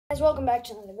Guys, welcome back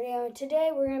to another video. Today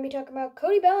we're going to be talking about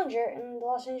Cody Bellinger and the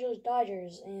Los Angeles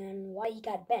Dodgers and why he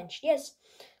got benched. Yes,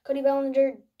 Cody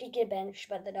Bellinger did get benched,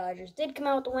 but the Dodgers did come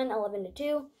out with the win,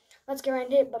 11-2. Let's get right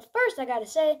into it. But first, I got to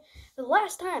say, the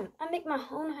last time I make my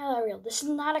own highlight reel, this is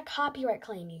not a copyright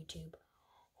claim, YouTube.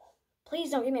 Please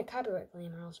don't give me a copyright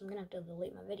claim, or else I'm going to have to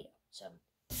delete my video.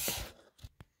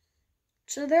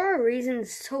 So there are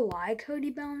reasons to why Cody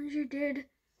Bellinger did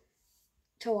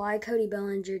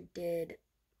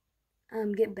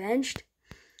get benched.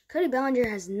 Cody Bellinger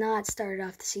has not started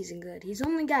off the season good. He's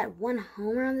only got one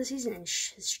homer on the season and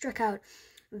has struck out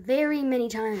very many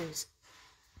times.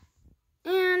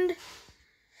 And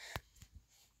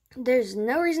there's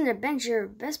no reason to bench your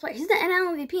best player. He's the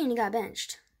NL MVP and he got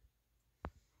benched.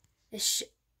 I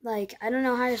don't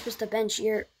know how you're supposed to bench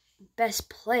your best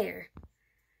player.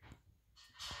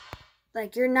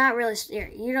 You're not really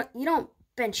you don't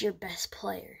bench your best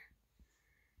player.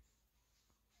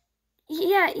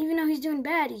 Yeah, even though he's doing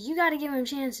bad, you got to give him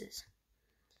chances.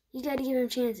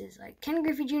 Like, Ken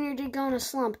Griffey Jr. did go on a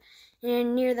slump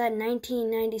near that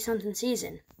 1990-something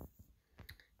season.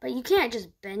 But you can't just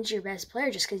bench your best player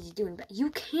just because he's doing bad. You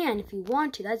can if you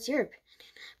want to. That's your opinion.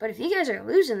 But if you guys are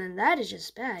losing, then that is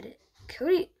just bad.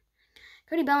 Cody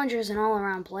Bellinger is an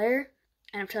all-around player,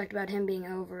 and I've talked about him being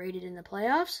overrated in the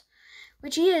playoffs,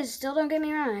 which he is. Still, don't get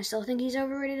me wrong. I still think he's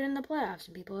overrated in the playoffs,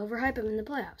 and people overhype him in the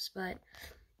playoffs. But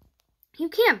you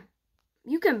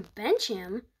can bench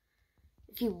him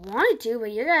if you wanted to,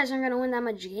 but you guys aren't going to win that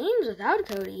much games without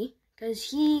Cody, because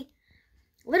he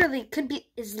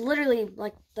is literally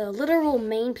like the literal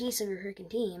main piece of your freaking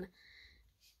team.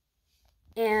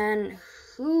 And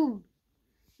who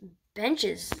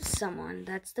benches someone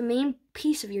that's the main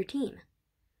piece of your team?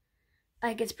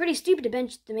 It's pretty stupid to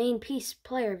bench the main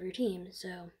player of your team,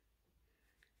 so,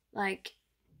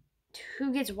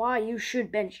 who gets why you should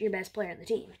bench your best player on the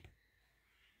team?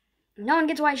 No one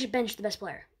gets why you should bench the best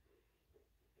player.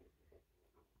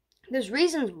 There's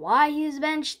reasons why he's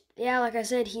benched. Yeah, like I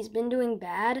said, he's been doing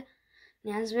bad.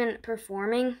 He hasn't been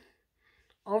performing.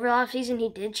 Over the offseason, he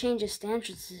did change his stance,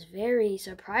 which is very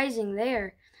surprising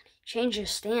there. Change his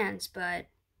stance, but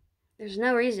there's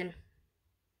no reason.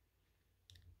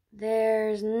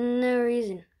 There's no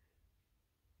reason.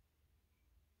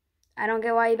 I don't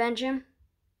get why you bench him.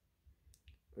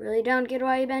 Really don't get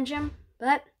why you bench him,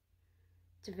 but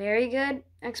it's a very good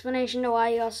explanation to why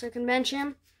you also can bench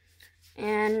him.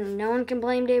 And no one can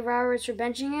blame Dave Roberts for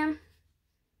benching him.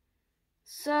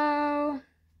 So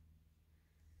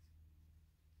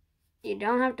you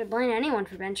don't have to blame anyone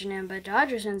for benching him. But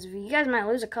Dodgers fans, you guys might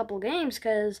lose a couple games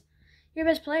because your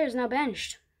best player is now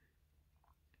benched.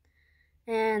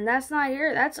 And that's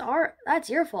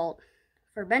your fault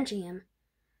for benching him.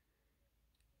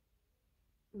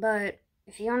 But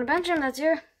if you want to bench him, that's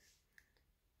your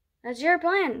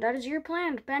plan. That is your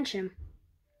plan to bench him.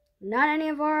 Not any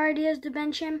of our ideas to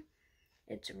bench him.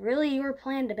 It's really your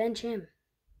plan to bench him.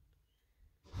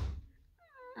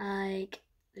 If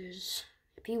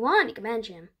you want, you can bench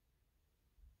him.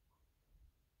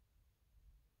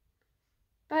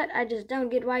 But I just don't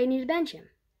get why you need to bench him.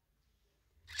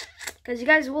 Because you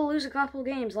guys will lose a couple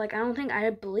games. I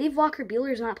believe Walker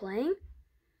Buehler's not playing.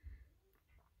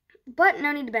 But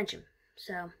no need to bench him.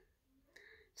 So,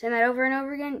 saying that over and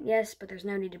over again, yes, but there's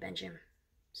no need to bench him.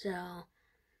 So,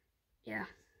 yeah.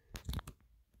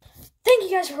 Thank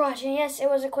you guys for watching. Yes, it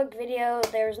was a quick video.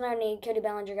 There was no need. Cody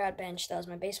Bellinger got benched. That was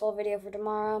my baseball video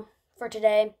for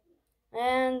today.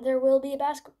 And there will be a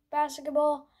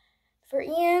basketball for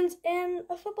Ian's and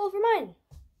a football for mine.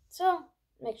 So,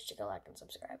 make sure to like and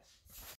subscribe.